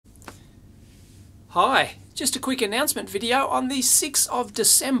Hi, just a quick announcement video. On the 6th of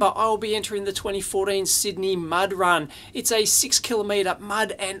December, I will be entering the 2014 Sydney Mud Run. It's a 6 km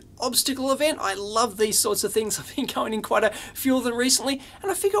mud and obstacle event. I love these sorts of things. I've been going in quite a few of them recently,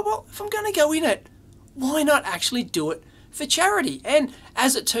 and I figure, well, if I'm going to go in it, why not actually do it for charity? And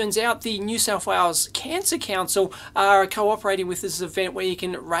as it turns out, the New South Wales Cancer Council are cooperating with this event where you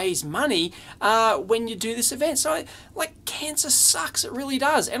can raise money when you do this event. So, like, cancer sucks, it really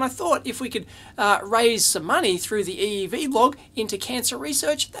does. And I thought if we could raise some money through the EEV log into cancer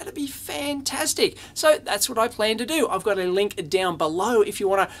research, that'd be fantastic. So that's what I plan to do. I've got a link down below if you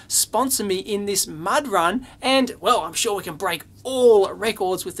want to sponsor me in this mud run. And, well, I'm sure we can break all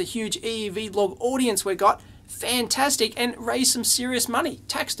records with the huge EEV log audience we've got. Fantastic, and raise some serious money.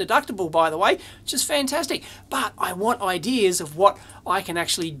 Tax deductible, by the way, which is fantastic. But I want ideas of what I can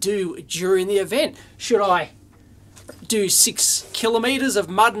actually do during the event. Should I do 6 kilometers of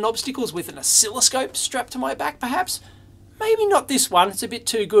mud and obstacles with an oscilloscope strapped to my back, perhaps? Maybe not this one, it's a bit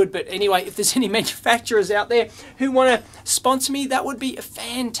too good. But anyway, if there's any manufacturers out there who want to sponsor me, that would be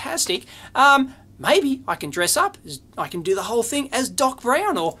fantastic. Maybe I can dress up. I can do the whole thing as Doc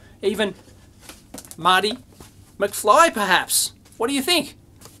Brown, or even Marty McFly, perhaps. What do you think?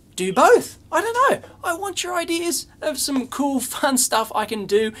 Do both. I don't know. I want your ideas of some cool, fun stuff I can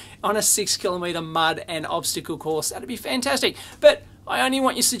do on a 6 km mud and obstacle course. That'd be fantastic. But I only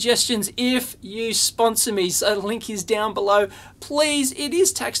want your suggestions if you sponsor me. So the link is down below. Please, it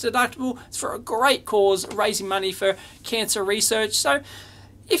is tax deductible. It's for a great cause, raising money for cancer research. So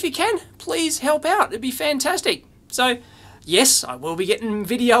if you can, please help out. It'd be fantastic. So yes, I will be getting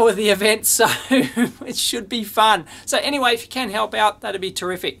video of the event, so it should be fun. So anyway, if you can help out, that'd be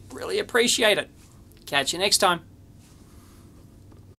terrific. Really appreciate it. Catch you next time.